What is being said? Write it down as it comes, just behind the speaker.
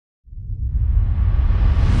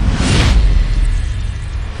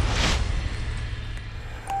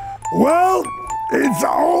Well, it's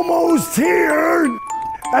almost here.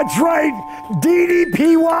 That's right,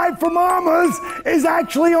 DDPY for Mamas is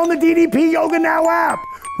actually on the DDP Yoga Now app.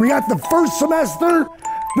 We got the first semester,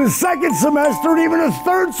 the second semester, and even a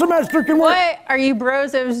third semester can work. What are you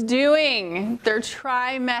brozos doing? They're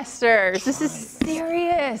trimesters. This is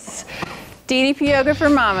serious. DDP Yoga for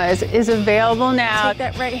Mamas is available now. Take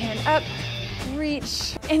that right hand up,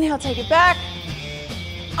 reach, inhale, take it back.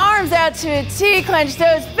 Arms out to a T, clench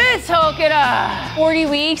toes, fist, Hulk it up. 40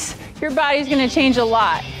 weeks, your body's gonna change a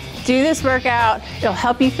lot. Do this workout, it'll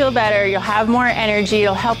help you feel better, you'll have more energy,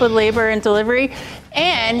 it'll help with labor and delivery,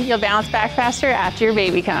 and you'll bounce back faster after your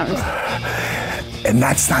baby comes. And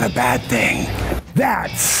that's not a bad thing.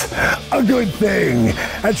 That's a good thing.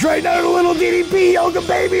 That's right, now a little DDP Yoga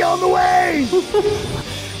baby on the way.